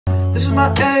This is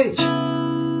my age,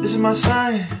 this is my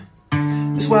sign.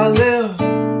 This is where I live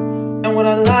and what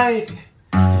I like.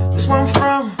 This is where I'm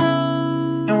from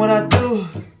and what I do.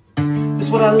 This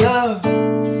is what I love.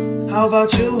 How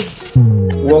about you?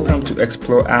 Welcome to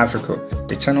Explore Africa,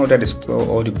 the channel that explores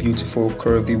all the beautiful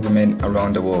curvy women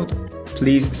around the world.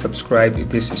 Please subscribe if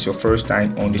this is your first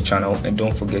time on the channel, and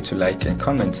don't forget to like and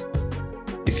comment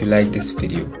if you like this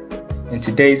video. In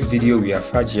today's video we have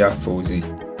Hajia Fauzy,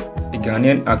 a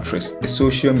Ghanaian actress, a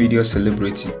social media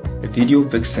celebrity, a video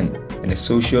vixen, and a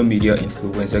social media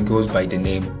influencer goes by the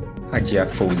name Hajia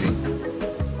Fauzy.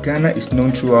 Ghana is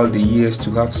known throughout the years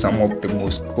to have some of the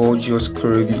most gorgeous,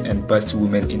 curvy and busty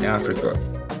women in Africa,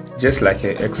 just like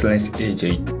Her Excellency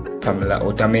AJ, Pamela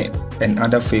Odame, and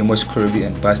other famous curvy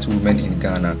and busty women in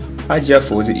Ghana. Hajia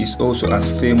Fauzy is also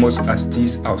as famous as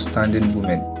these outstanding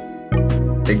women.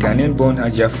 The Ghanaian-born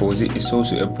Hajia Fauzy is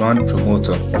also a brand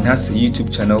promoter and has a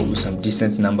YouTube channel with some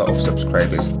decent number of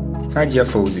subscribers. Hajia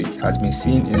Fauzy has been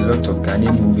seen in a lot of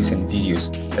Ghanaian movies and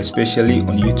videos, especially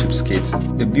on YouTube skits.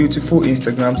 The beautiful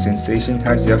Instagram sensation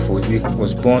Hajia Fauzy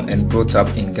was born and brought up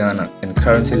in Ghana and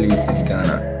currently lives in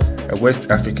Ghana, a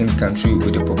West African country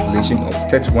with a population of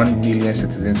 31 million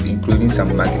citizens, including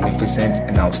some magnificent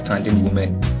and outstanding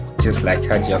women just like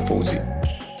Hajia Fauzy.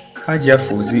 Hajia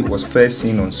Fauzy was first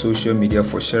seen on social media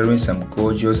for sharing some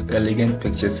gorgeous, elegant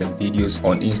pictures and videos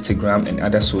on Instagram and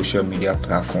other social media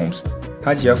platforms.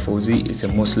 Hajia Fauzy is a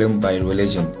Muslim by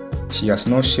religion. She has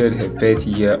not shared her birth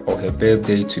year or her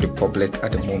birthday to the public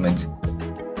at the moment.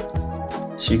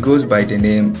 She goes by the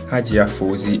name Hajia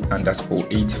Fauzy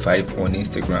 _85 on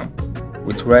Instagram.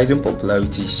 With rising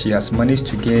popularity, she has managed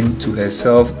to gain to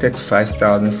herself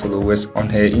 35,000 followers on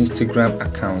her Instagram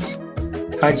account.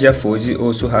 Hajia Fauzy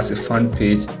also has a fan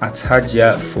page at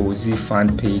Hajia Fauzy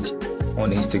fan page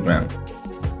on Instagram.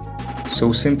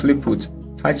 So simply put,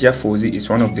 Hajia Fauzy is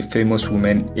one of the famous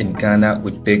women in Ghana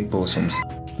with big bosoms.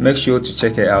 Make sure to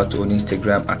check her out on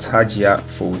Instagram at Hajia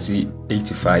Fauzy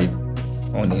 85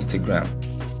 on Instagram.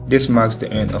 This marks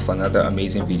the end of another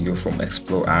amazing video from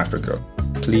Explore Africa.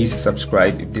 Please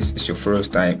subscribe if this is your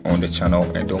first time on the channel,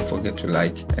 and don't forget to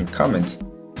like and comment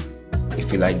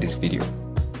if you like this video.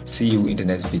 See you in the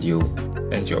next video.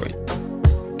 Enjoy.